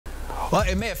Well,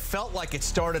 it may have felt like it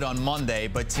started on Monday,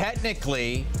 but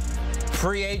technically,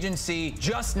 free agency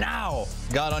just now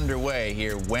got underway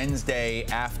here Wednesday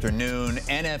afternoon.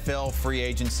 NFL free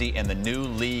agency and the new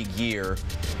league year.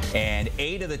 And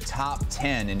 8 of the top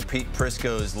 10 in Pete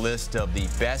Prisco's list of the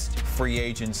best free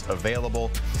agents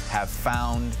available have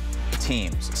found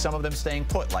teams. Some of them staying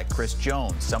put, like Chris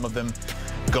Jones. Some of them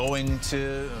going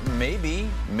to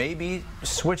maybe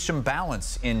switch some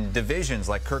balance in divisions,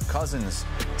 like Kirk Cousins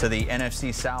to the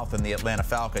NFC South and the Atlanta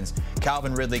Falcons.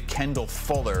 Calvin Ridley, Kendall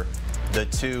Fuller, the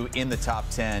two in the top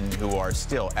 10 who are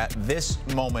still, at this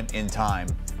moment in time,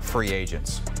 free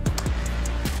agents.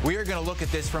 We are going to look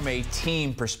at this from a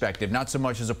team perspective, not so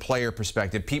much as a player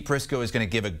perspective. Pete Prisco is going to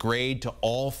give a grade to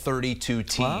all 32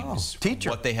 teams. Wow.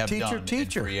 What they have done in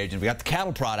free agents. We got the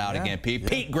cattle prod out again, Pete.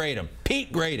 Pete, grade them.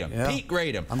 Pete, grade them. Pete,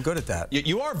 grade them. I'm good at that.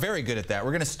 You are very good at that.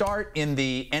 We're going to start in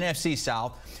the NFC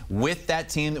South with that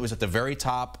team that was at the very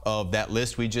top of that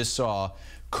list we just saw.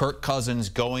 Kirk Cousins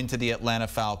going to the Atlanta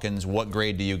Falcons. What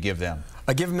grade do you give them?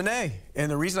 I give them an A. And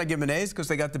the reason I give them an A is because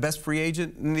they got the best free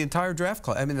agent in the entire draft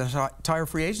class. I mean, the entire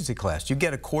free agency class. You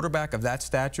get a quarterback of that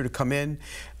stature to come in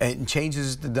and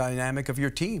changes the dynamic of your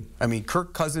team. I mean,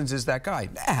 Kirk Cousins is that guy.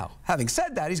 Now, having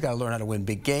said that, he's got to learn how to win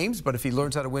big games. But if he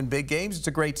learns how to win big games, it's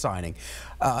a great signing.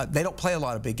 They don't play a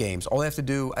lot of big games. All they have to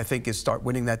do, I think, is start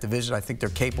winning that division. I think they're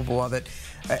capable of it.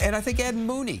 And I think Ed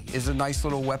Mooney is a nice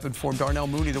little weapon for him. Darnell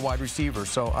Mooney, the wide receiver.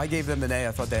 So I gave them an A.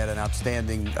 I thought they had an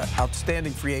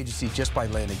outstanding free agency just by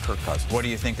landing Kirk Cousins. What do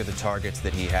you think of the targets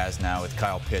that he has now, with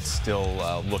Kyle Pitts still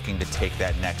looking to take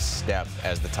that next step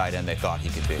as the tight end they thought he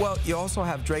could be? Well, you also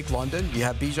have Drake London. You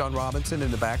have Bijan Robinson in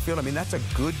the backfield. I mean, that's a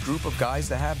good group of guys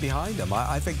to have behind them.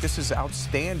 I think this is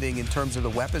outstanding in terms of the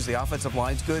weapons. The offensive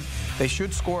line's good. They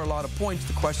should score a lot of points.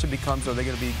 The question becomes, are they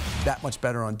going to be that much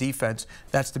better on defense?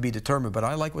 That's to be determined, but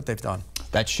I like what they've done.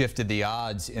 That shifted the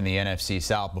odds in the NFC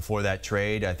South before that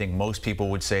trade. I think most people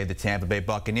would say the Tampa Bay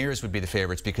Buccaneers would be the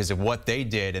favorites because of what they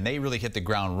did, and they really hit the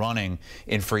ground running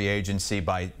in free agency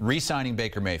by re-signing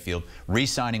Baker Mayfield,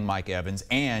 re-signing Mike Evans,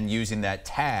 and using that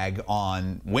tag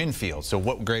on Winfield. So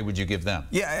what grade would you give them?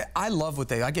 Yeah, I love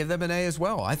what I gave them an A as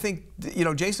well. I think, you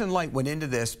know, Jason Light went into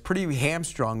this pretty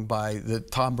hamstrung by the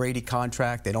Tom Brady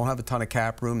contract. They don't have a ton of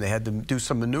cap room. They had to do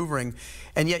some maneuvering,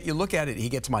 and yet you look at it, he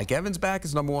gets Mike Evans back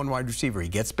as #1 wide receiver. He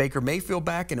gets Baker Mayfield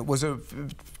back, and it was a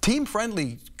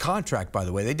team-friendly contract, by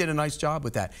the way. They did a nice job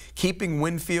with that. Keeping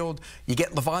Winfield, you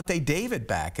get Levante David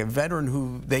back, a veteran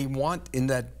who they want in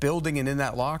that building and in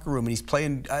that locker room, and he's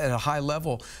playing at a high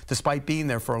level despite being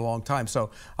there for a long time.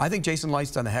 So I think Jason Light's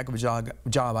done a heck of a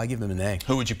job. I give them an A.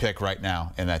 Who would you pick right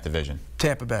now in that division?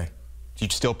 Tampa Bay.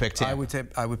 You'd still pick Tampa?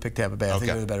 I would pick Tampa Bay. I think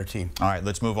they're the better team. All right,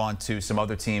 let's move on to some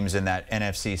other teams in that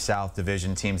NFC South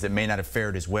division, teams that may not have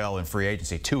fared as well in free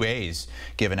agency. 2 A's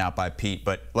given out by Pete.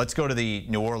 But let's go to the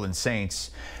New Orleans Saints,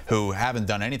 who haven't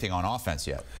done anything on offense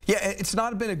yet. Yeah, it's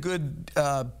not been a good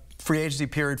free agency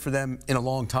period for them in a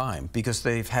long time because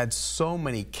they've had so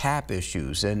many cap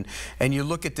issues, and you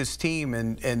look at this team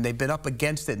and they've been up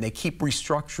against it, and they keep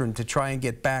restructuring to try and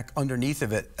get back underneath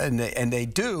of it, and they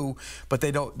do, but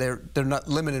they're not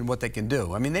limited in what they can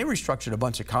do. I mean, they restructured a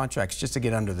bunch of contracts just to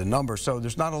get under the number, so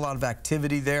there's not a lot of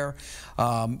activity there.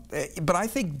 But I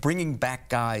think bringing back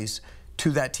guys to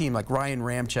that team, like Ryan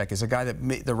Ramczyk is a guy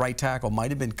that the right tackle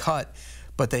might have been cut,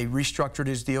 but they restructured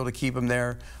his deal to keep him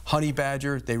there. Honey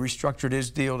Badger, they restructured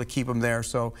his deal to keep him there.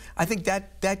 So I think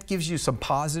that gives you some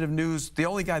positive news. The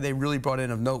only guy they really brought in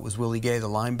of note was Willie Gay, the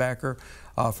linebacker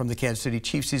from the Kansas City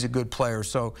Chiefs. He's a good player.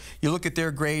 So you look at their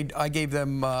grade, I gave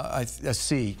them a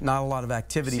C. Not a lot of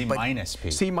activity. C minus,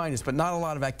 Pete. C minus, but not a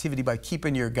lot of activity by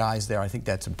keeping your guys there. I think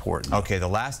that's important. Okay, the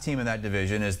last team in that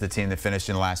division is the team that finished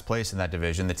in last place in that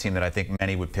division, the team that I think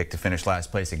many would pick to finish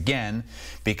last place again,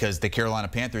 because the Carolina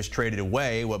Panthers traded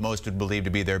away what most would believe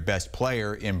to be their best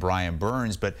player in Brian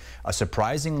Burns, but a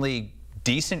surprisingly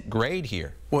decent grade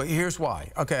here. Well, here's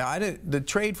why. Okay, the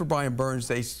trade for Brian Burns,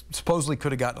 they supposedly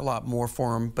could have gotten a lot more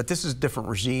for him, but this is a different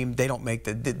regime. They don't make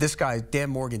this guy, Dan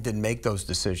Morgan, didn't make those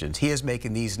decisions. He is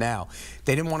making these now.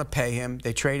 They didn't want to pay him.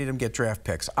 They traded him, get draft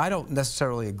picks. I don't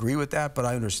necessarily agree with that, but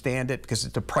I understand it because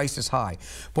the price is high.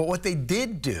 But what they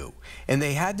did do, and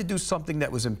they had to do something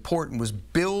that was important, was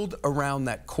build around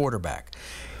that quarterback.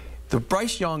 The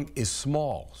Bryce Young is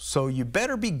small, so you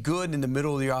better be good in the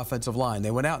middle of the offensive line.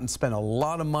 They went out and spent a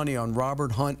lot of money on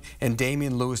Robert Hunt and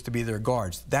Damian Lewis to be their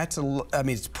guards. I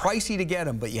mean, it's pricey to get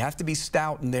them, but you have to be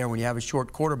stout in there when you have a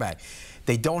short quarterback.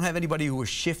 They don't have anybody who is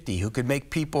shifty, who could make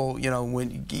people, you know,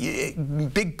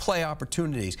 big play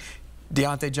opportunities.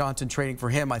 Deontay Johnson trading for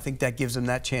him, I think that gives him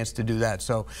that chance to do that.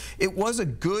 So it was a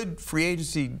good free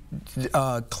agency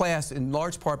class in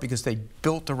large part because they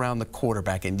built around the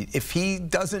quarterback. And if he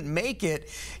doesn't make it,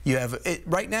 you have it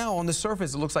right now on the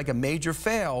surface, it looks like a major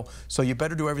fail. So you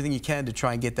better do everything you can to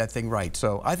try and get that thing right.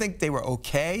 So I think they were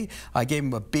okay. I gave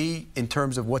them a B in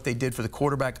terms of what they did for the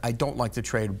quarterback. I don't like the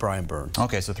trade of Brian Burns.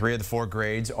 Okay, so 3 of the 4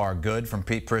 grades are good from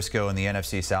Pete Prisco in the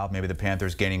NFC South. Maybe the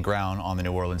Panthers gaining ground on the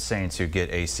New Orleans Saints, who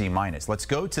get a C-. Let's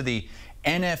go to the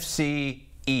NFC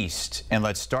East, and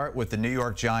let's start with the New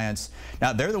York Giants.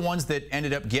 Now, they're the ones that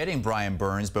ended up getting Brian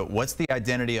Burns, but what's the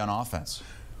identity on offense?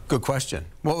 Good question.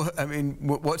 Well, I mean,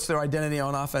 what's their identity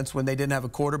on offense when they didn't have a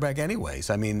quarterback anyways?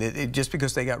 I mean, just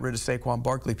because they got rid of Saquon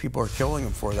Barkley, people are killing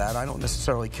him for that. I don't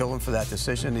necessarily kill him for that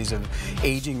decision. He's an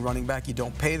aging running back. You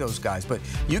don't pay those guys. But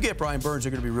you get Brian Burns,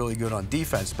 you're going to be really good on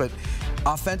defense. But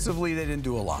offensively, they didn't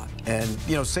do a lot. And,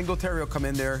 you know, Singletary will come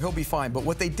in there. He'll be fine. But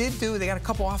what they did do, they got a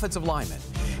couple offensive linemen.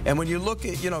 And when you look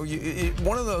at, you know,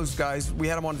 one of those guys, we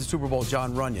had him on the Super Bowl,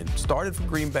 John Runyon, started from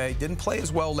Green Bay, didn't play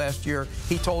as well last year.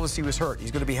 He told us he was hurt. He's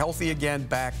going to be healthy again,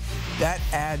 back. That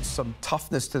adds some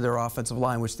toughness to their offensive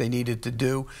line, which they needed to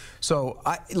do. So,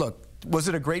 look, was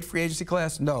it a great free agency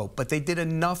class? No, but they did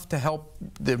enough to help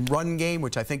the run game,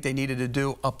 which I think they needed to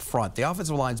do up front. The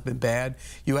offensive line's been bad.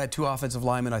 You had 2 offensive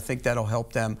linemen. I think that'll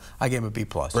help them. I gave them a B+.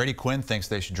 Brady Quinn thinks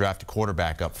they should draft a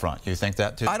quarterback up front. You think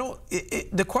that too? I don't.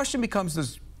 The question becomes,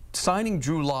 does signing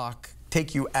Drew Lock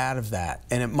take you out of that?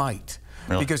 And it might.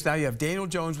 Really? Because now you have Daniel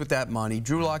Jones with that money.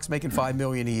 Drew Lock's making $5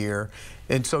 million a year.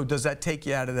 And so does that take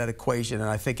you out of that equation? And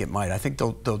I think it might. I think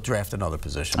they'll draft another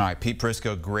position. All right, Pete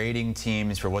Prisco grading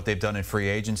teams for what they've done in free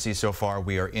agency so far.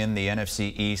 We are in the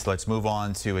NFC East. Let's move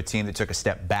on to a team that took a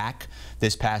step back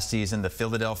this past season, the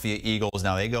Philadelphia Eagles.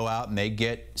 Now they go out and they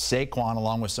get Saquon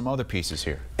along with some other pieces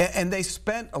here. And they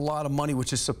spent a lot of money,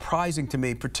 which is surprising to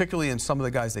me, particularly in some of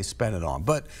the guys they spent it on.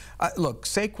 But look,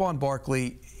 Saquon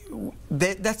Barkley,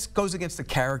 that goes against the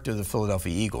character of the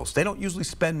Philadelphia Eagles. They don't usually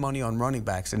spend money on running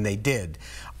backs, and they did.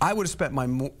 I would have spent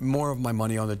more of my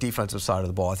money on the defensive side of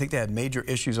the ball. I think they had major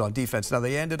issues on defense. Now,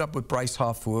 they ended up with Bryce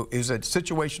Huff, who is a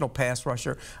situational pass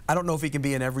rusher. I don't know if he can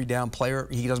be an every down player.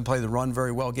 He doesn't play the run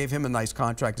very well. Gave him a nice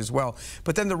contract as well.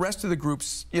 But then the rest of the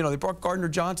groups, you know, they brought Gardner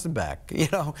Johnson back. You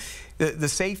know, the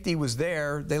safety was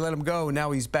there. They let him go, and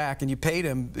now he's back. And you paid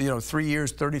him, you know, 3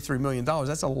 years, $33 million.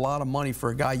 That's a lot of money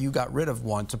for a guy you got rid of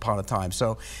once upon a time.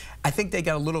 So I think they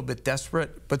got a little bit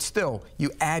desperate, but still, you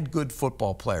add good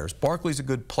football players. Barkley's a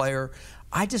good player.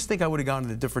 I just think I would have gone in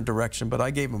a different direction, but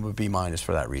I gave him a B-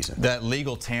 for that reason. That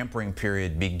legal tampering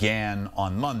period began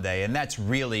on Monday, and that's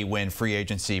really when free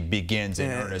agency begins in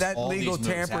earnest. That legal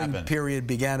tampering period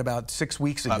began about 6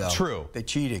 weeks ago. True. They're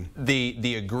cheating.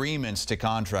 The agreements to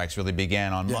contracts really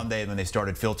began on Monday when they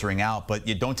started filtering out, but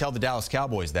you don't tell the Dallas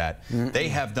Cowboys that. They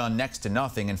have done next to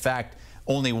nothing. In fact,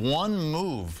 only one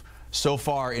move so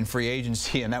far in free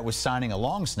agency, and that was signing a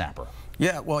long snapper.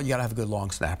 Yeah, well, you got to have a good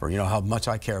long snapper. You know how much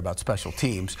I care about special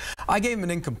teams. I gave him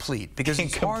an incomplete because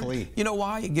it's hard. You know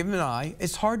why? You give him an I.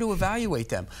 It's hard to evaluate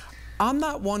them. I'm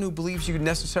not one who believes you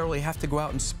necessarily have to go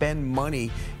out and spend money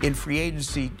in free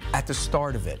agency at the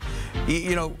start of it.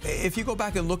 You know, if you go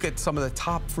back and look at some of the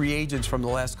top free agents from the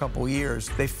last couple of years,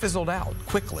 they fizzled out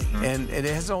quickly, and it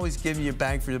hasn't always given you a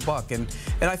bang for your buck. And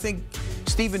I think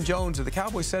Stephen Jones of the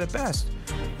Cowboys said it best.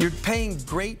 You're paying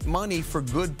great money for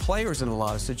good players in a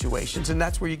lot of situations, and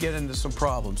that's where you get into some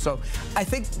problems. So I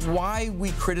think why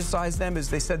we criticize them is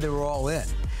they said they were all in.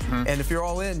 And if you're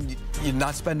all in, you're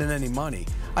not spending any money.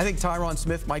 I think Tyron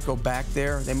Smith might go back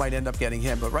there. They might end up getting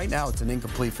him. But right now, it's an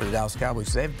incomplete for the Dallas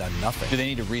Cowboys. They've done nothing. Do they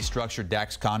need to restructure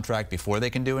Dak's contract before they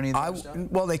can do anything?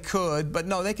 Well, they could. But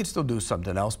no, they can still do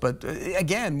something else. But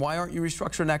again, why aren't you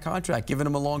restructuring that contract, giving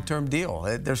him a long-term deal?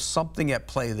 There's something at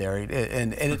play there.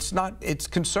 And it's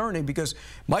concerning because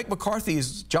Mike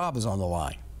McCarthy's job is on the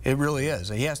line. It really is.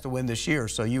 He has to win this year,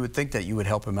 so you would think that you would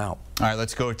help him out. All right,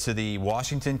 let's go to the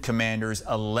Washington Commanders.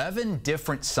 11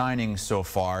 different signings so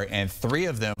far, and 3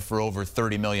 of them for over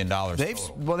 $30 million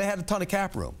total. Well, they had a ton of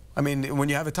cap room. I mean, when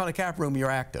you have a ton of cap room,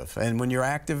 you're active. And when you're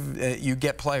active, you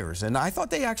get players. And I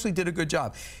thought they actually did a good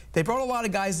job. They brought a lot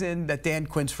of guys in that Dan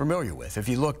Quinn's familiar with. If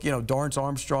you look, you know, Dorrance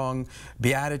Armstrong,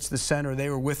 Biadasz, the center, they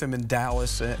were with him in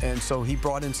Dallas. And so he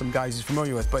brought in some guys he's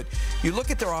familiar with. But you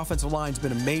look at their offensive line, it's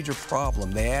been a major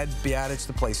problem. They add Biadasz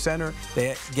to play center.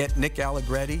 They get Nick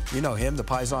Allegretti. You know him, the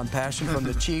Paisan Passion from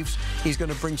the Chiefs. He's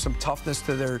going to bring some toughness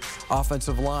to their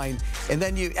offensive line. And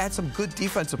then you add some good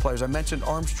defensive players. I mentioned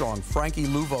Armstrong. Frankie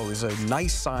Luvo is a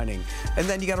nice signing. And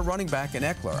then you got a running back in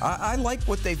Eckler. I like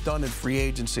what they've done in free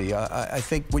agency. I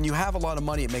think when when you have a lot of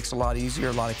money, it makes it a lot easier,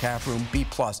 a lot of cap room, B+.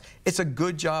 It's a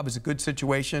good job, it's a good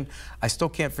situation. I still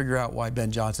can't figure out why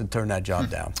Ben Johnson turned that job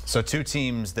down. So two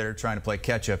teams that are trying to play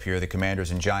catch-up here, the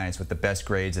Commanders and Giants, with the best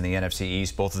grades in the NFC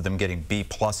East, both of them getting B+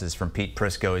 from Pete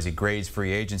Prisco as he grades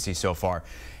free agency so far.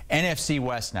 NFC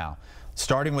West now.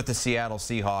 Starting with the Seattle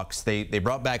Seahawks, they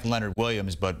brought back Leonard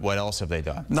Williams, but what else have they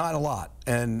done? Not a lot.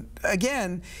 And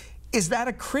again, is that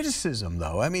a criticism,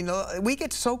 though? I mean, we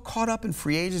get so caught up in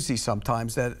free agency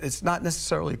sometimes that it's not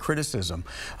necessarily a criticism.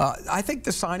 I think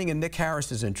the signing of Nick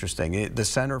Harris is interesting, the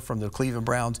center from the Cleveland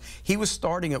Browns. He was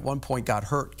starting at one point, got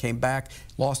hurt, came back,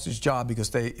 lost his job because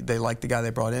they liked the guy they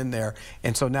brought in there.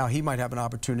 And so now he might have an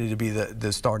opportunity to be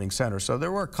the starting center. So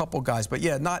there were a couple guys, but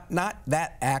yeah, not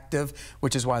that active,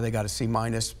 which is why they got a C-,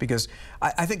 because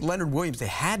I think Leonard Williams, they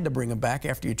had to bring him back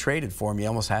after you traded for him. You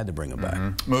almost had to bring him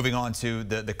back. Moving on to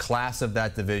the class of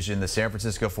that division, the San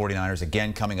Francisco 49ers,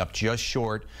 again coming up just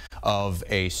short of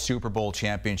a Super Bowl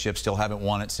championship. Still haven't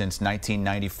won it since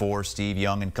 1994. Steve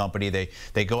Young and company.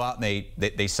 They go out and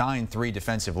they sign 3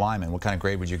 defensive linemen. What kind of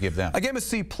grade would you give them? I gave them a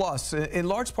C+, in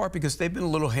large part because they've been a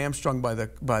little hamstrung by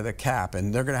the cap,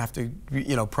 and they're going to have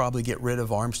to, probably get rid of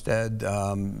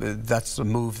Armstead. That's a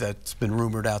move that's been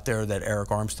rumored out there that Eric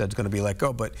Armstead's going to be let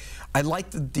go. But I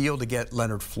like the deal to get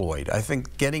Leonard Floyd. I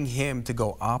think getting him to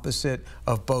go opposite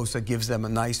of Bosa gives them a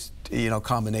nice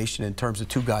combination in terms of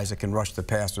 2 guys that can rush the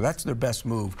passer. That's their best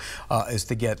move, is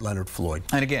to get Leonard Floyd.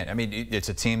 And again, I mean, it's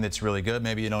a team that's really good.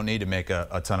 Maybe you don't need to make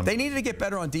a ton of. They needed to get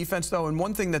better on defense, though, and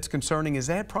one thing that's concerning is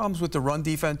they had problems with the run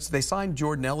defense. They signed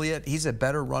Jordan Elliott. He's a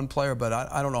better run player, but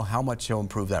I don't know how much he'll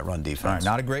improve that run defense. All right,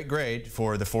 not a great grade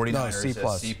for the 49ers.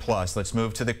 No, C+. C+. Let's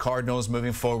move to the Cardinals,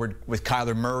 moving forward with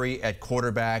Kyler Murray at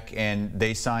quarterback, and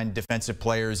they signed defensive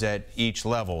players at each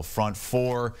level, front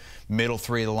 4, middle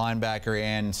 3, the linebacker,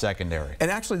 and secondary. And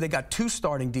actually, they got 2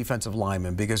 starting defensive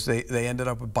linemen because they ended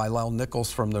up with Bilal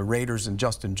Nichols from the Raiders and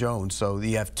Justin Jones. So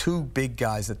you have 2 big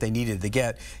guys that they needed to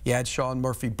get. You had Sean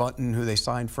Murphy-Bunting, who they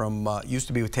signed from, used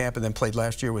to be with Tampa, then played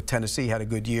last year with Tennessee, had a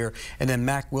good year. And then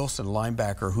Mack Wilson,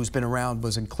 linebacker, who's been around,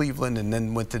 was in Cleveland, and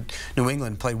then went to New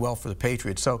England, played well for the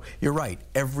Patriots. So you're right,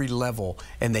 every level,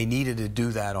 and they needed to do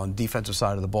that on the defensive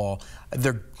side of the ball.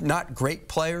 They're not great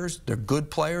players, they're good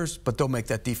players, but they'll make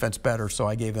that defense better, so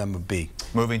I gave them a B.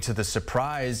 Moving to the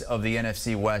surprise of the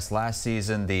NFC West last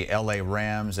season, the LA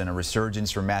Rams, and a resurgence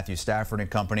from Matthew Stafford and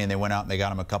company, and they went out and they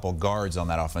got him a couple guards on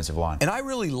that offensive line. And I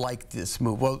really liked this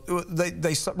move. Well,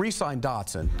 they re-signed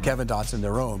Dotson, Kevin Dotson,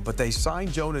 their own, but they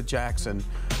signed Jonah Jackson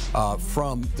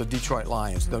from the Detroit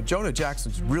Lions. Now, Jonah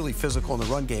Jackson's really physical in the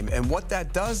run game, and what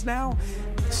that does now,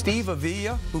 Steve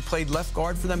Avila, who played left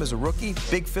guard for them as a rookie,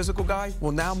 big physical guy,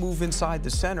 will now move inside the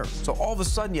center. So all of a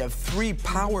sudden you have 3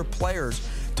 power players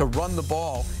to run the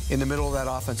ball in the middle of that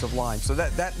offensive line. So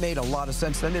that made a lot of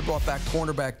sense. Then they brought back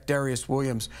cornerback Darius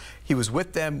Williams. He was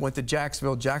with them, went to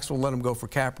Jacksonville. Jacksonville let him go for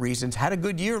cap reasons. Had a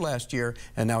good year last year,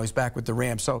 and now he's back with the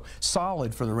Rams. So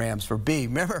solid for the Rams for B.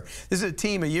 Remember, this is a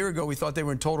team a year ago we thought they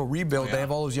were in total rebuild. They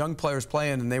have all those young players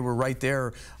playing, and they were right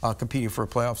there competing for a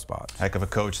playoff spot. Heck of a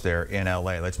coach there in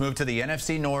LA. Let's move to the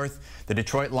NFC North. The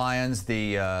Detroit Lions,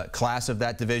 the class of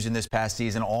that division this past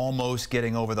season, almost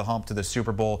getting over the hump to the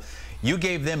Super Bowl. You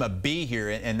gave them a B here,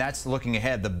 and that's looking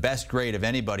ahead, the best grade of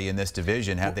anybody in this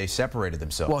division. Have they separated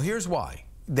themselves? Well, here's why.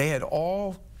 They had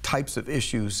all types of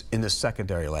issues in the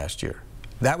secondary last year.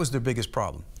 That was their biggest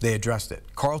problem. They addressed it.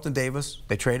 Carlton Davis,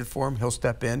 they traded for him. He'll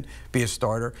step in, be a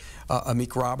starter.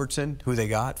 Amik Robertson, who they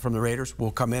got from the Raiders,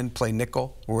 will come in, play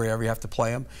nickel, wherever you have to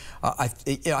play him. I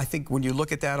think when you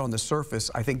look at that on the surface,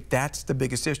 I think that's the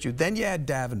biggest issue. Then you add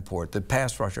Davenport, the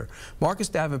pass rusher. Marcus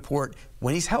Davenport,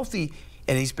 when he's healthy,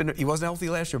 and he wasn't healthy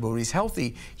last year, but when he's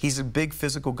healthy, he's a big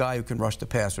physical guy who can rush the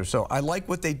passer. So I like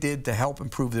what they did to help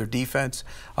improve their defense,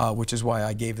 which is why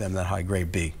I gave them that high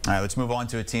grade B. All right, let's move on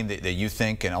to a team that you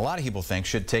think, and a lot of people think,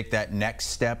 should take that next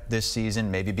step this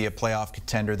season, maybe be a playoff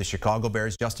contender. The Chicago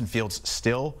Bears. Justin Fields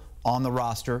still on the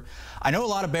roster. I know a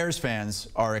lot of Bears fans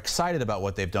are excited about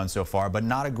what they've done so far, but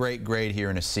not a great grade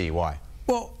here in a C. Why?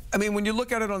 Well, I mean, when you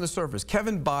look at it on the surface,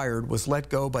 Kevin Byard was let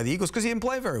go by the Eagles because he didn't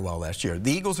play very well last year. The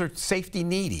Eagles are safety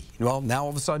needy. Well, now all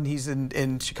of a sudden he's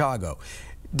in Chicago.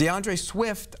 DeAndre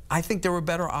Swift, I think there were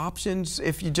better options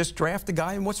if you just draft a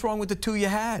guy. And what's wrong with the 2 you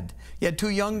had? You had 2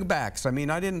 young backs. I mean,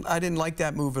 I didn't like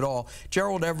that move at all.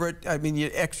 Gerald Everett, I mean,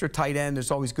 extra tight end.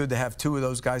 It's always good to have 2 of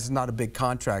those guys. It's not a big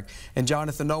contract. And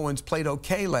Jonathan Owens played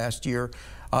okay last year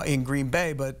in Green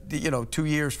Bay, but 2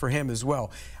 years for him as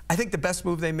well. I think the best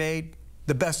move they made,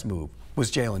 the best move,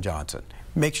 was Jalen Johnson.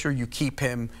 Make sure you keep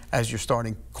him as your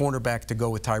starting cornerback to go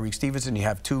with Tyreek Stevenson. You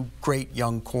have two great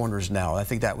young corners now. I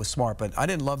think that was smart, but I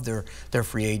didn't love their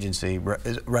free agency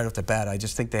right off the bat. I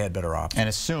just think they had better options. And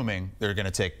assuming they're going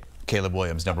to take Caleb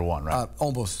Williams #1, right?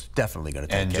 Almost definitely going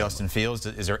to take And Caleb. Justin Fields,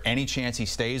 is there any chance he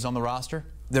stays on the roster?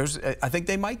 I think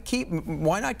they might keep.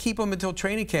 Why not keep him until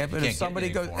training camp? And if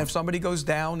somebody goes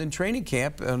down in training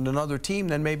camp on another team,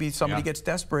 then maybe somebody gets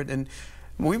desperate. And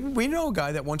we know a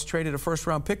guy that once traded a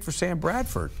first-round pick for Sam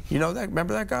Bradford. You know that?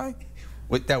 Remember that guy?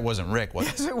 Wait, that wasn't Rick, was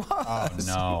it? Yes, it was.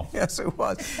 Oh, no. Yes, it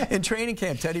was. In training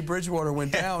camp, Teddy Bridgewater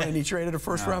went down, and he traded a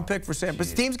first-round pick for Sam. But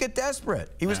teams get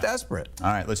desperate. He was desperate. All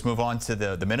right, let's move on to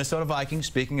the Minnesota Vikings.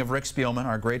 Speaking of Rick Spielman,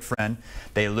 our great friend,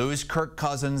 they lose Kirk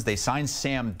Cousins. They sign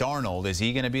Sam Darnold. Is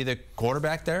he going to be the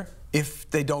quarterback there? If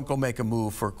they don't go make a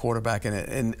move for a quarterback,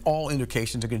 and all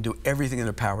indications are going to do everything in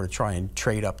their power to try and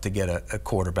trade up to get a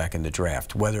quarterback in the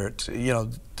draft. Whether it's, you know,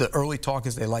 the early talk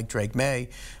is they like Drake May.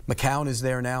 McCown is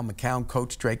there now. McCown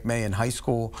coached Drake May in high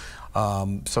school.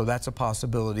 So that's a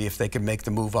possibility if they can make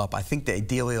the move up. I think they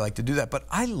ideally like to do that. But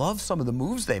I love some of the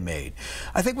moves they made.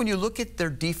 I think when you look at their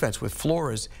defense with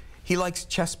Flores, he likes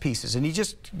chess pieces, and he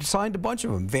just signed a bunch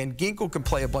of them. Van Ginkel can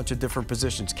play a bunch of different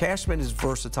positions. Cashman is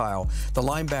versatile. The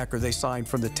linebacker they signed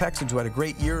from the Texans, who had a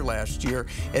great year last year.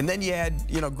 And then you had,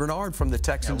 you know, Grenard from the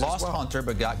Texans lost as well. Hunter,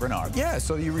 but got Grenard. Yeah,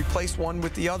 so you replace one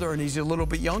with the other, and he's a little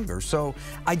bit younger. So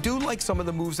I do like some of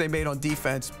the moves they made on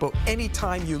defense, but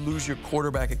anytime you lose your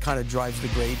quarterback, it kind of drives the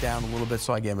grade down a little bit,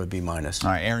 so I gave him a B-. All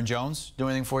right, Aaron Jones, do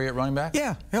anything for you at running back?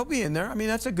 Yeah, he'll be in there. I mean,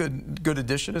 that's a good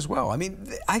addition as well. I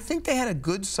mean, I think they had a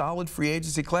good, solid free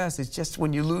agency class. It's just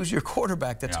when you lose your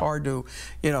quarterback, that's hard to,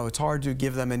 you know, it's hard to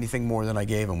give them anything more than I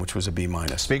gave them, which was a B-.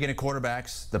 Speaking of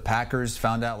quarterbacks, the Packers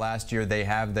found out last year they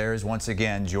have theirs once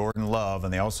again, Jordan Love,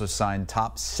 and they also signed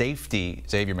top safety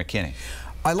Xavier McKinney.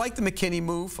 I like the McKinney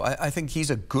move. I think he's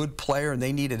a good player, and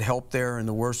they needed help there in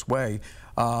the worst way.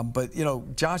 But, you know,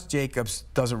 Josh Jacobs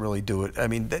doesn't really do it. I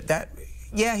mean,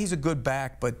 yeah, he's a good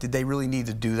back, but did they really need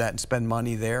to do that and spend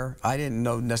money there? I didn't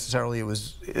know necessarily it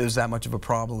was that much of a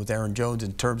problem with Aaron Jones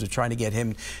in terms of trying to get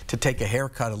him to take a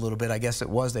haircut a little bit. I guess it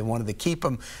was. They wanted to keep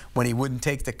him. When he wouldn't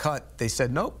take the cut, they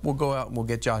said, nope, we'll go out and we'll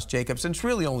get Josh Jacobs. And it's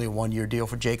really only a one-year deal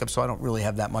for Jacobs, so I don't really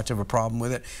have that much of a problem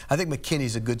with it. I think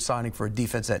McKinney's a good signing for a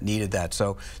defense that needed that.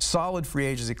 So solid free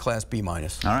agency class, B-. All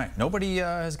right. Nobody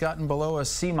has gotten below a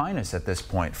C- at this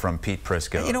point from Pete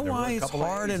Prisco. You know why? It's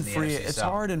hard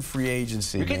in free agency.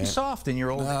 You're getting soft in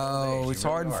your old age. No, it's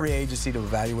hard in free agency to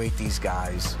evaluate these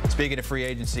guys. Speaking of free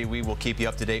agency, we will keep you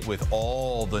up to date with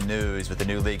all the news with the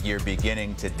new league year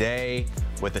beginning today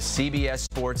with the CBS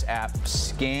Sports app.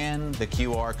 Scan the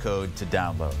QR code to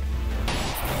download.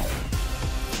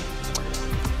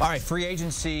 All right, free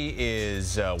agency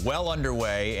is well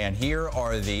underway, and here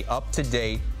are the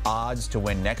up-to-date odds to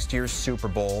win next year's Super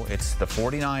Bowl. It's the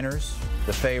 49ers,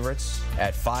 the favorites,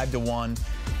 at 5-1,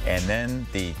 and then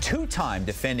the two-time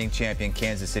defending champion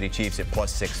Kansas City Chiefs at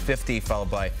plus 650,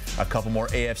 followed by a couple more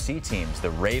AFC teams,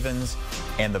 the Ravens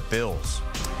and the Bills.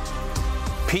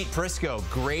 Pete Prisco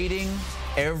grading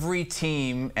every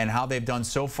team and how they've done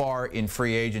so far in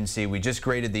free agency. We just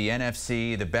graded the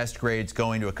NFC, the best grades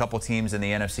going to a couple teams in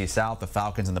the NFC South, the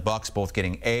Falcons and the Bucks, both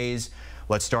getting A's.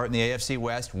 Let's start in the AFC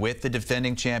West with the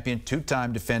defending champion,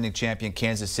 two-time defending champion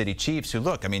Kansas City Chiefs, who,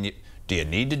 look, I mean, do you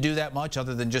need to do that much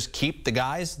other than just keep the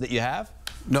guys that you have?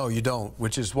 No, you don't,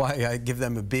 which is why I give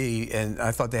them a B, and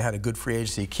I thought they had a good free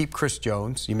agency. You keep Chris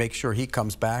Jones. You make sure he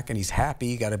comes back and he's happy.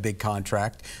 He got a big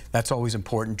contract. That's always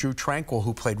important. Drew Tranquill,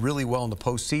 who played really well in the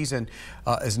postseason,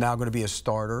 is now going to be a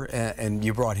starter, and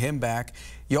you brought him back.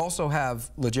 You also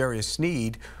have L'Jarius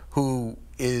Sneed, who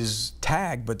is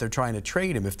tagged, but they're trying to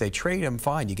trade him. If they trade him,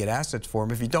 fine, you get assets for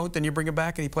him. If you don't, then you bring him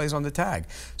back and he plays on the tag.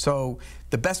 So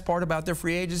the best part about their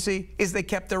free agency is they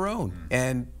kept their own.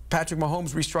 And Patrick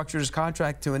Mahomes restructured his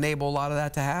contract to enable a lot of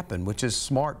that to happen, which is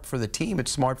smart for the team.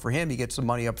 It's smart for him. He gets some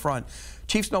money up front.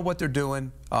 Chiefs know what they're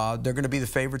doing. They're going to be the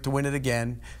favorite to win it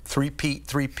again. Three-peat,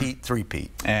 three-peat,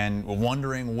 three-peat. And we're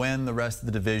wondering when the rest of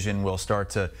the division will start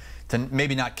to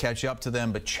maybe not catch up to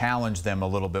them, but challenge them a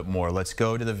little bit more. Let's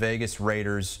go to the Vegas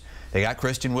Raiders. They got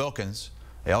Christian Wilkins.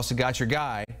 They also got your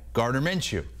guy, Gardner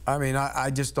Minshew. I mean, I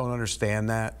just don't understand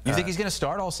that. You think he's going to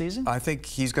start all season? I think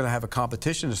he's going to have a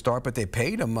competition to start, but they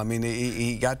paid him. I mean,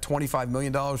 he got $25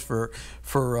 million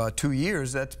for 2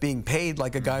 years. That's being paid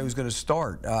like a guy who's going to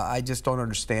start. I just don't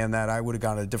understand that. I would have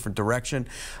gone a different direction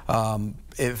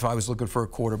if I was looking for a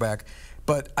quarterback.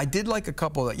 But I did like a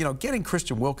couple that, getting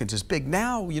Christian Wilkins is big.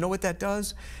 Now, you know what that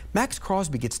does? Max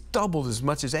Crosby gets doubled as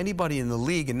much as anybody in the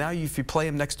league, and now if you play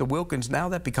him next to Wilkins, now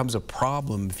that becomes a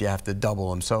problem if you have to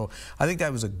double him. So I think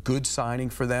that was a good signing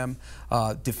for them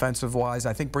defensive-wise.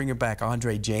 I think bringing back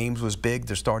Andre James was big,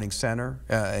 their starting center,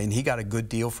 and he got a good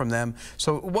deal from them.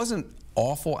 So it wasn't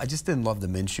awful. I just didn't love the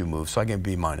Minshew move, so I gave him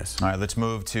B-. All right, let's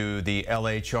move to the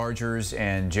L.A. Chargers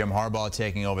and Jim Harbaugh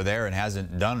taking over there and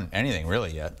hasn't done anything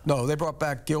really yet. No, they brought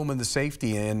back Gilman, the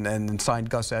safety, and signed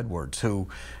Gus Edwards, who,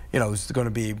 is going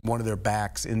to be one of their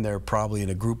backs in there, probably in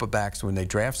a group of backs when they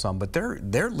draft some. But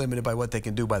they're limited by what they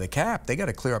can do by the cap. They got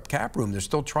to clear up cap room. They're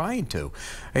still trying to.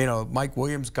 Mike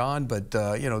Williams gone, but they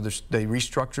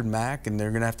restructured Mack, and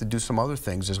they're going to have to do some other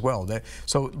things as well.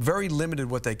 So very limited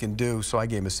what they can do. So I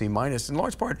gave him a C-. In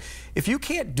large part, if you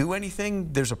can't do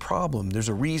anything, there's a problem. There's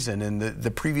a reason. And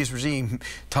the previous regime,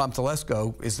 Tom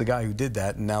Telesco, is the guy who did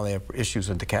that, and now they have issues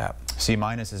with the cap. C-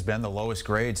 has been the lowest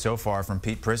grade so far from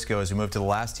Pete Prisco as he moved to the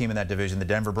last team in that division, the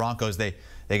Denver Broncos. They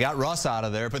got Russ out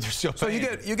of there, but they're still paying.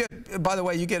 So you get. By the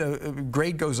way, you get a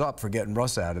grade goes up for getting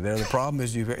Russ out of there. The problem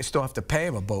is you still have to pay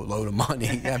him a boatload of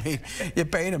money. I mean, you're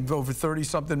paying him over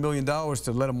 $30-something million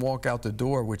to let him walk out the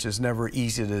door, which is never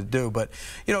easy to do. But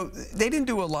they didn't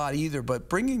do a lot either. But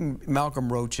bringing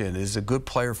Malcolm Roach in is a good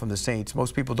player from the Saints.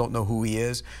 Most people don't know who he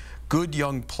is. Good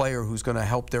young player who's going to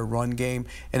help their run game.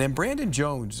 And then Brandon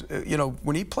Jones,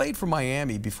 when he played for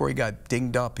Miami before he got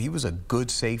dinged up, he was a good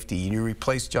safety. And you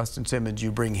replace Justin Simmons,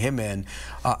 you bring him in.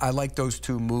 I like those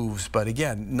two moves. But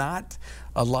again, not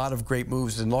a lot of great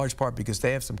moves, in large part because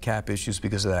they have some cap issues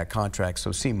because of that contract.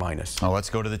 So C-. Well, let's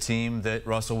go to the team that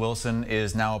Russell Wilson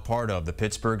is now a part of, the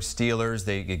Pittsburgh Steelers.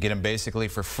 They get him basically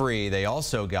for free. They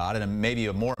also got, and maybe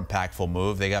a more impactful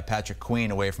move, they got Patrick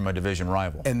Queen away from a division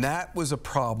rival. And that was a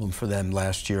problem for them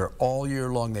last year. All year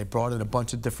long, they brought in a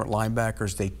bunch of different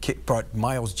linebackers. They brought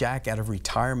Miles Jack out of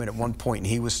retirement at one point, and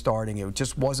he was starting. It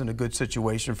just wasn't a good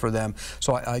situation for them.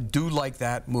 So I do like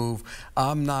that move.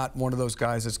 I'm not one of those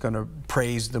guys that's going to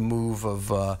praise the move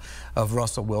of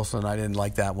Russell Wilson. I didn't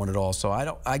like that one at all. So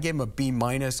I gave him a B-.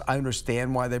 I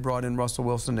understand why they brought in Russell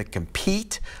Wilson to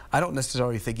compete. I don't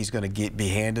necessarily think he's going to be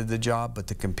handed the job, but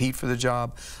to compete for the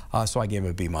job. So I gave him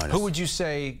a B-. Who would you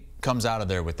say comes out of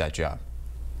there with that job?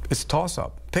 It's a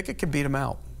toss-up. Pickett can beat him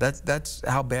out. That's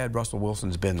how bad Russell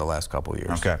Wilson's been the last couple of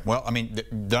years. Okay. Well, I mean,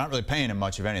 they're not really paying him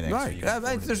much of anything. Right. So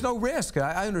there's no risk.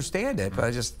 I understand it,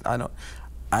 but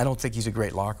I don't think he's a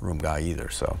great locker room guy either.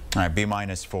 So. All right, B-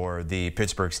 for the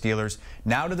Pittsburgh Steelers.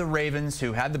 Now to the Ravens,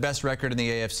 who had the best record in the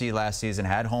AFC last season,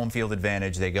 had home field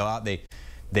advantage. They go out, they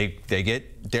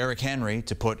get Derrick Henry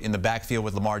to put in the backfield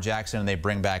with Lamar Jackson, and they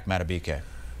bring back Matabike.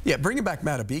 Yeah, bringing back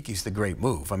Matabiki's the great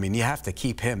move. I mean, you have to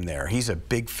keep him there. He's a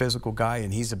big physical guy,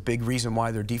 and he's a big reason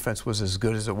why their defense was as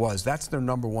good as it was. That's their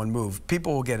 #1 move.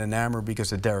 People will get enamored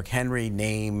because of Derrick Henry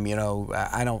name.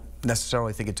 I don't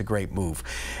necessarily think it's a great move.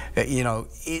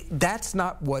 That's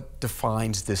not what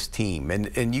defines this team.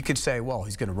 And you could say, well,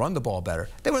 he's going to run the ball better.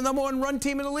 They were the #1 run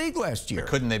team in the league last year. But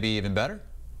couldn't they be even better?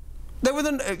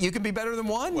 You can be better than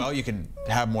one? Well, you can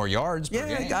have more yards per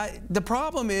game. The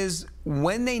problem is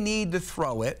when they need to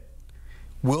throw it,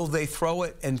 will they throw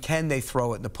it, and can they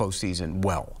throw it in the postseason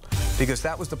well? Because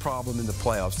that was the problem in the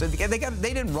playoffs.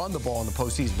 They didn't run the ball in the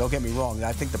postseason. Don't get me wrong.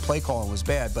 I think the play calling was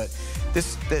bad, but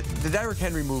the Derrick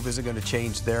Henry move isn't going to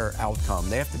change their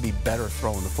outcome. They have to be better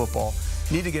throwing the football.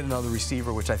 Need to get another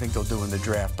receiver, which I think they'll do in the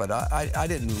draft. But I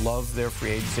didn't love their free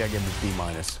agency. I gave them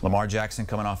a B-. Lamar Jackson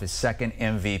coming off his 2nd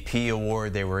MVP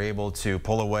award. They were able to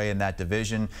pull away in that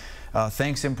division.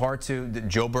 Thanks in part to the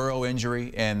Joe Burrow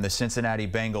injury and the Cincinnati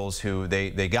Bengals, who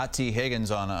they got T.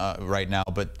 Higgins on right now.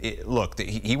 But look,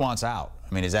 he wants out.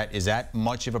 I mean, is that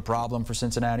much of a problem for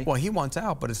Cincinnati? Well, he wants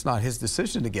out, but it's not his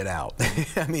decision to get out.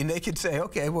 I mean, they could say,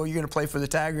 okay, well, you're going to play for the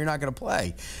tag or you're not going to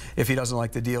play if he doesn't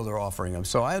like the deal they're offering him.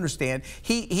 So I understand.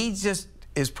 He just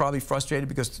is probably frustrated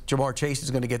because Jamar Chase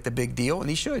is going to get the big deal, and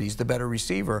he should. He's the better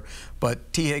receiver.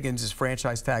 But T. Higgins is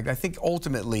franchise tagged. I think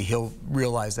ultimately he'll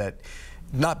realize that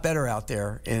not better out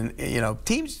there. And,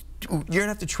 teams, you're going to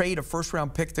have to trade a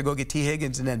first-round pick to go get T.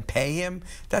 Higgins and then pay him.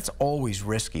 That's always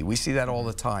risky. We see that all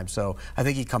the time. So I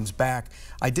think he comes back.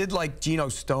 I did like Geno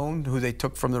Stone, who they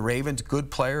took from the Ravens. Good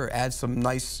player, adds some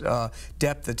nice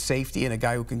depth at safety and a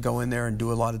guy who can go in there and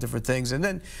do a lot of different things. And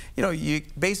then, you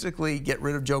basically get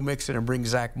rid of Joe Mixon and bring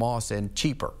Zach Moss in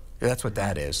cheaper. That's what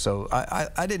that is. So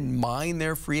I didn't mind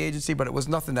their free agency, but it was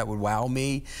nothing that would wow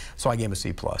me, so I gave them a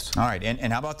C+. All right,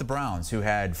 and how about the Browns, who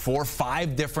had 4 or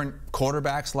 5 different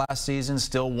quarterbacks last season,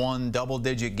 still won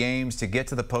double-digit games to get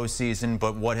to the postseason,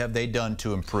 but what have they done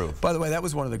to improve? By the way, that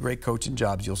was one of the great coaching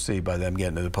jobs you'll see by them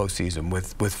getting to the postseason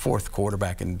with 4th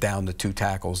quarterback and down to 2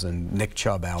 tackles and Nick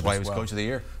Chubb out as well. Why he was Coach of the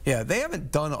Year. Yeah, they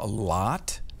haven't done a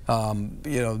lot.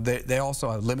 You know, they also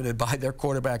are limited by their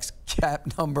quarterback's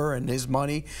cap number and his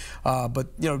money. But,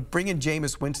 you know, bringing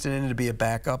Jameis Winston in to be a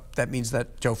backup, that means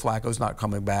that Joe Flacco's not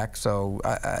coming back. So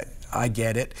I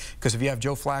get it. Because if you have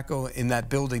Joe Flacco in that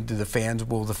building,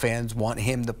 will the fans want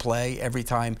him to play every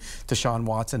time Deshaun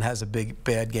Watson has a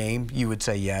bad game? You would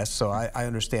say yes. So I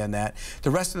understand that.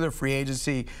 The rest of their free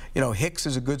agency, you know, Hicks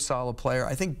is a good, solid player.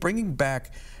 I think bringing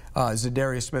back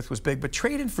Zadarius Smith was big, but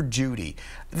trading for Judy,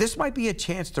 this might be a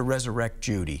chance to resurrect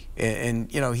Judy.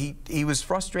 And you know, he was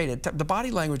frustrated. The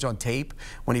body language on tape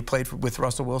when he played with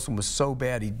Russell Wilson was so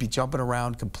bad. He'd be jumping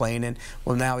around, complaining.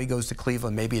 Well, now he goes to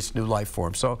Cleveland. Maybe it's new life for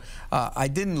him. So I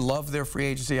didn't love their free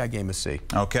agency. I gave him a C.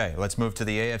 Okay, let's move to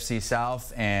the AFC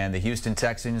South and the Houston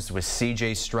Texans with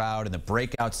C.J. Stroud in the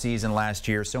breakout season last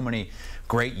year. So many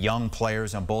great young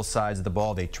players on both sides of the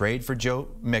ball. They trade for Joe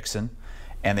Mixon.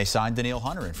 And they signed Danielle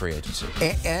Hunter in free agency.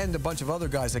 And a bunch of other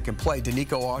guys that can play.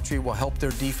 Danico Autry will help their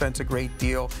defense a great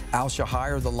deal. Al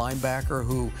Shahir, the linebacker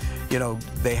who, you know,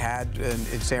 they had in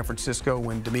San Francisco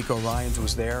when D'Amico Ryans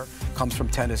was there, comes from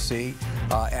Tennessee,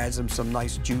 adds them some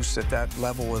nice juice at that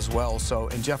level as well. So,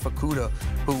 and Jeff Okudah,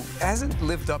 who hasn't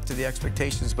lived up to the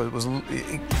expectations, but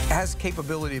has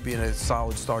capability of being a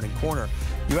solid starting corner.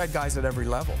 You had guys at every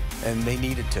level, and they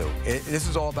needed to. This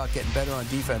is all about getting better on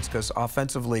defense, because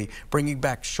offensively, bringing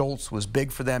back Schultz was big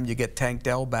for them. You get Tank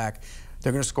Dell back,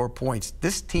 they're going to score points.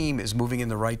 This team is moving in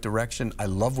the right direction. I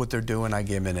love what they're doing. I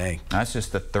give them an A. That's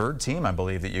just the 3rd team, I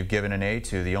believe, that you've given an A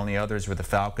to. The only others were the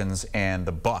Falcons and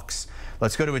the Bucks.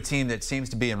 Let's go to a team that seems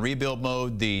to be in rebuild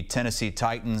mode, the Tennessee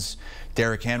Titans.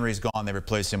 Derrick Henry's gone. They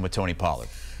replaced him with Tony Pollard.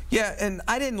 Yeah, and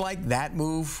I didn't like that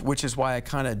move, which is why I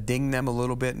kind of dinged them a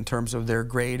little bit in terms of their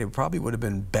grade. It probably would have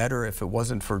been better if it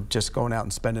wasn't for just going out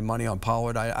and spending money on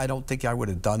Pollard. I don't think I would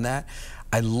have done that.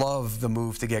 I love the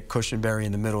move to get Cushenberry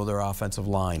in the middle of their offensive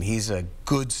line. He's a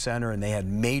good center, and they had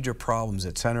major problems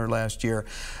at center last year.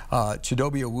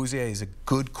 Chidobe Awuzie is a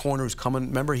good corner who's coming.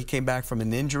 Remember, he came back from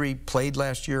an injury, played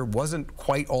last year, wasn't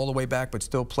quite all the way back, but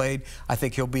still played. I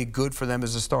think he'll be good for them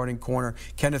as a starting corner.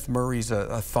 Kenneth Murray's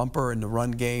a thumper in the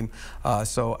run game.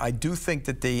 So I do think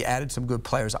that they added some good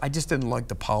players. I just didn't like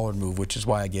the Pollard move, which is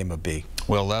why I gave him a B.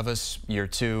 Will Levis, year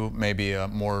 2, maybe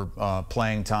more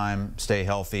playing time, stay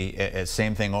healthy.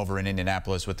 Same thing over in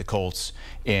Indianapolis with the Colts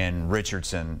in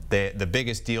Richardson. The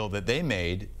biggest deal that they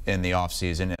made in the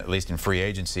offseason, at least in free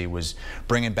agency, was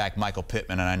bringing back Michael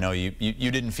Pittman. And I know you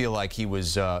didn't feel like he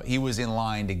was in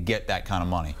line to get that kind of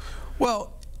money.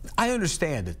 Well, I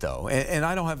understand it, though, and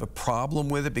I don't have a problem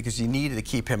with it, because you needed to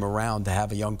keep him around to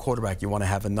have a young quarterback. You want to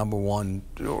have a #1,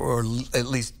 or at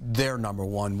least their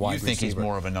 #1 wide receiver. You think he's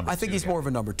more of a #2? I think he's more of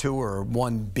a #2 or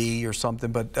 1B or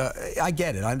something, but I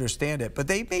get it. I understand it. But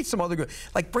they made some other good,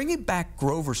 like bringing back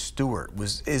Grover Stewart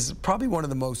is probably one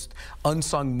of the most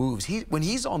unsung moves. When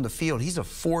he's on the field, he's a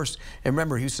force. And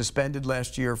remember, he was suspended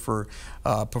last year for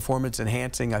performance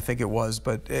enhancing, I think it was.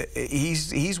 But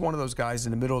he's one of those guys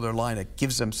in the middle of their line that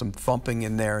gives them some thumping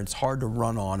in there. It's hard to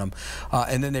run on him.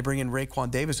 And then they bring in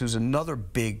Raekwon Davis, who's another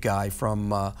big guy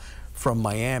from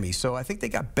Miami. So I think they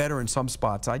got better in some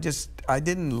spots. I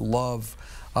didn't love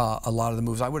a lot of the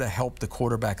moves. I would have helped the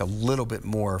quarterback a little bit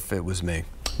more if it was me.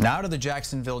 Now to the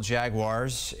Jacksonville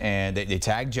Jaguars, and they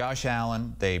tagged Josh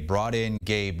Allen. They brought in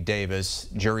Gabe Davis.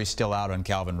 Jury's still out on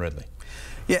Calvin Ridley.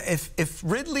 Yeah, if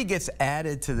Ridley gets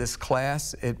added to this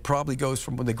class, it probably goes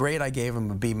from the grade I gave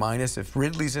him, a B-. If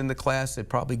Ridley's in the class, it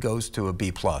probably goes to a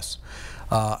B+.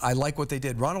 I like what they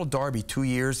did. Ronald Darby, 2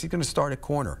 years. He's going to start at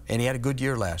corner, and he had a good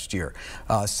year last year.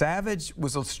 Savage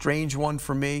was a strange one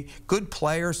for me. Good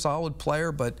player, solid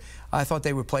player, but I thought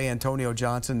they would play Antonio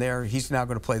Johnson there. He's now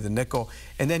going to play the nickel.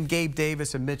 And then Gabe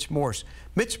Davis and Mitch Morse.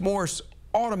 Mitch Morse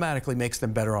automatically makes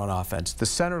them better on offense. The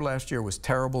center last year was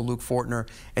terrible, Luke Fortner.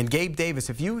 And Gabe Davis,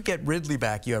 if you get Ridley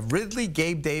back, you have Ridley,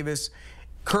 Gabe Davis,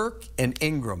 Kirk, and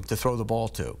Ingram to throw the ball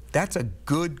to. That's a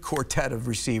good quartet of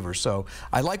receivers. So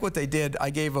I like what they did. I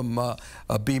gave them a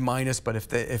B-, but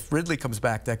if Ridley comes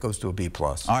back, that goes to a B+.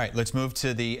 All right, let's move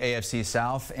to the AFC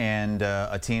South and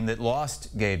a team that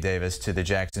lost Gabe Davis to the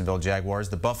Jacksonville Jaguars,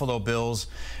 the Buffalo Bills.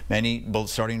 Many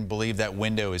starting to believe that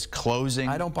window is closing.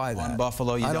 I don't buy that. On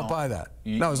Buffalo, I don't buy that.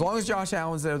 No, as long as Josh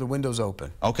Allen's there, the window's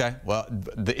open. Okay, well,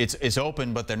 it's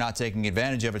open, but they're not taking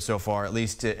advantage of it so far, at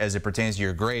least as it pertains to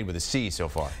your grade with a C so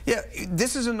far. Yeah,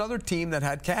 this is another team that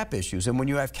had cap issues, and when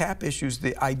you have cap issues,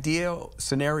 the ideal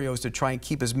scenario is to try and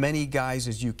keep as many guys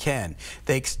as you can.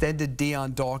 They extended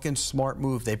Dion Dawkins, smart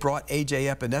move. They brought A.J.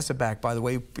 Epinesa back, by the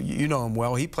way. You know him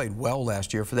well. He played well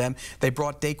last year for them. They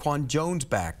brought Daquan Jones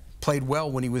back. Played well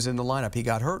when he was in the lineup. He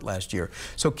got hurt last year.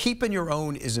 So keeping your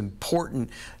own is important.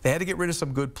 They had to get rid of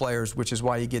some good players, which is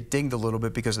why you get dinged a little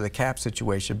bit because of the cap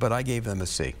situation, but I gave them a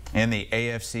C. In the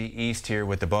AFC East here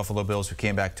with the Buffalo Bills, who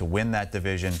came back to win that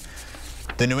division.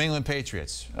 The New England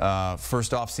Patriots,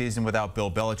 first off season without Bill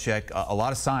Belichick, a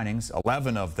lot of signings,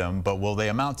 11 of them, but will they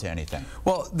amount to anything?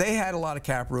 Well, they had a lot of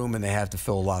cap room and they have to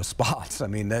fill a lot of spots. I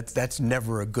mean, that's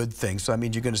never a good thing. So, I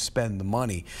mean, you're going to spend the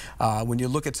money. When you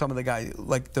look at some of the guys,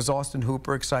 like, does Austin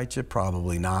Hooper excite you?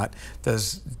 Probably not.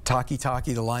 Does Taki,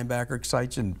 the linebacker,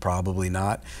 excite you? Probably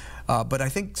not. But I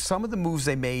think some of the moves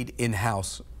they made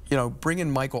in-house, you know, bringing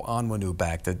Michael Onwenu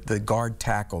back, the guard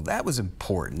tackle, that was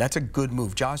important. That's a good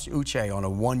move. Josh Uche on a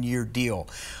one-year deal.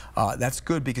 That's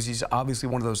good because he's obviously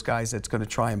one of those guys that's going to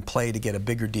try and play to get a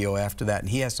bigger deal after that, and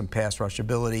he has some pass rush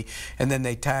ability. And then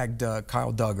they tagged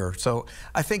Kyle Duggar. So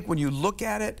I think when you look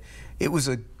at it, it was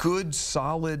a good,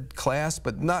 solid class,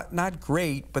 but not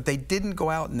great. But they didn't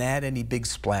go out and add any big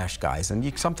splash guys.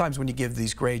 And sometimes when you give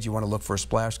these grades, you want to look for a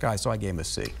splash guy, so I gave him a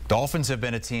C. Dolphins have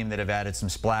been a team that have added some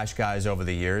splash guys over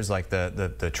the years, like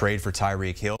the trade for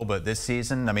Tyreek Hill. But this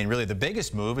season, I mean, really the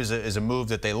biggest move is a move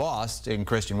that they lost in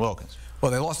Christian Wilkins. Well,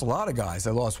 they lost a lot of guys.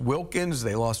 They lost Wilkins.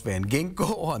 They lost Van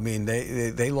Ginkel. I mean,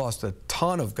 they lost a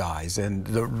ton of guys. And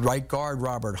the right guard,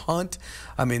 Robert Hunt.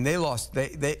 I mean, they lost.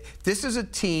 This is a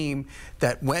team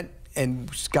that went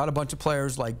and got a bunch of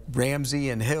players like Ramsey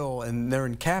and Hill, and they're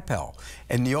in cap hell.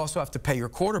 And you also have to pay your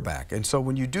quarterback. And so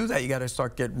when you do that, you got to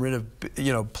start getting rid of,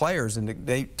 you know, players. And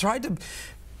they tried to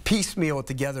piecemeal it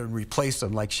together and replace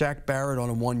them, like Shaq Barrett on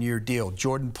a one-year deal,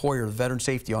 Jordan Poyer, the veteran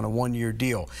safety, on a one-year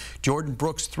deal, Jordan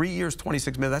Brooks, 3 years,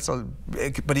 $26 million.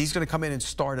 But he's going to come in and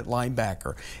start at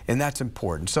linebacker, and that's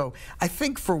important. So I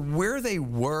think for where they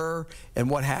were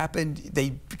and what happened,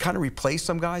 they kind of replaced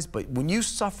some guys. But when you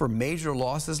suffer major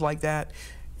losses like that,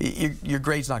 your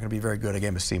grade's not going to be very good. I gave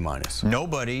him a C-.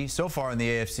 Nobody so far in the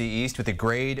AFC East with a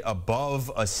grade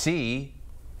above a C.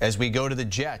 As we go to the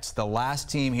Jets, the last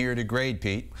team here to grade,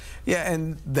 Pete. Yeah,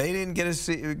 and they didn't get a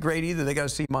C grade either. They got a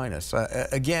C-.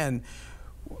 Again,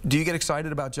 do you get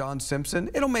excited about John Simpson?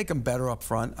 It'll make them better up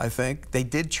front, I think. They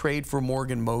did trade for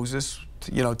Morgan Moses,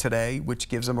 you know, today, which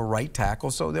gives them a right tackle.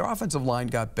 So their offensive line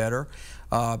got better.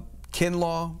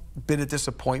 Kinlaw, been a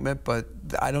disappointment, but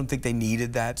I don't think they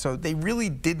needed that. So they really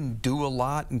didn't do a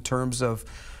lot in terms of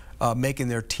making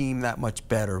their team that much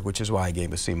better, which is why I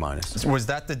gave a C-. Was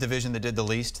that the division that did the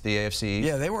least, the AFC East?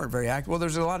 Yeah, they weren't very active. Well,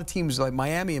 there's a lot of teams like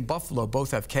Miami and Buffalo both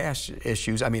have cash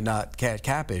issues. I mean, not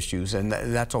cap issues, and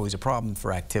that's always a problem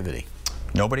for activity.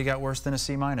 Nobody got worse than a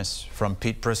C- from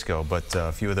Pete Prisco, but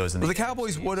a few of those in the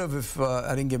Cowboys would have if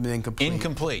I didn't give them an incomplete.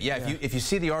 Incomplete, yeah. If you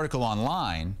see the article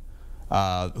online,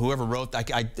 whoever wrote, I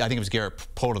think it was Garrett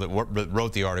Potter that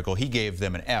wrote the article. He gave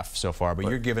them an F so far, but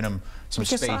you're giving them some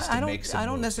space to make some. I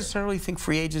don't necessarily think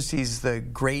free agency is the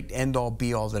great end-all,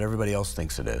 be-all that everybody else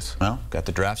thinks it is. Well, got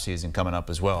the draft season coming up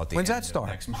as well. At the When's that start?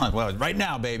 Next month. Well, right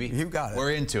now, baby. You got it.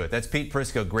 We're into it. That's Pete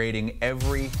Prisco grading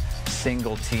every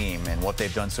single team and what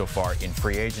they've done so far in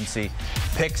free agency.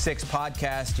 Pick Six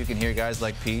podcast. You can hear guys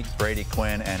like Pete, Brady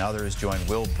Quinn, and others join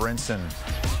Will Brinson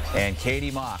and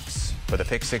Katie Mox for the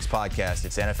Pick Six podcast.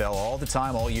 It's NFL all the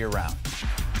time, all year round.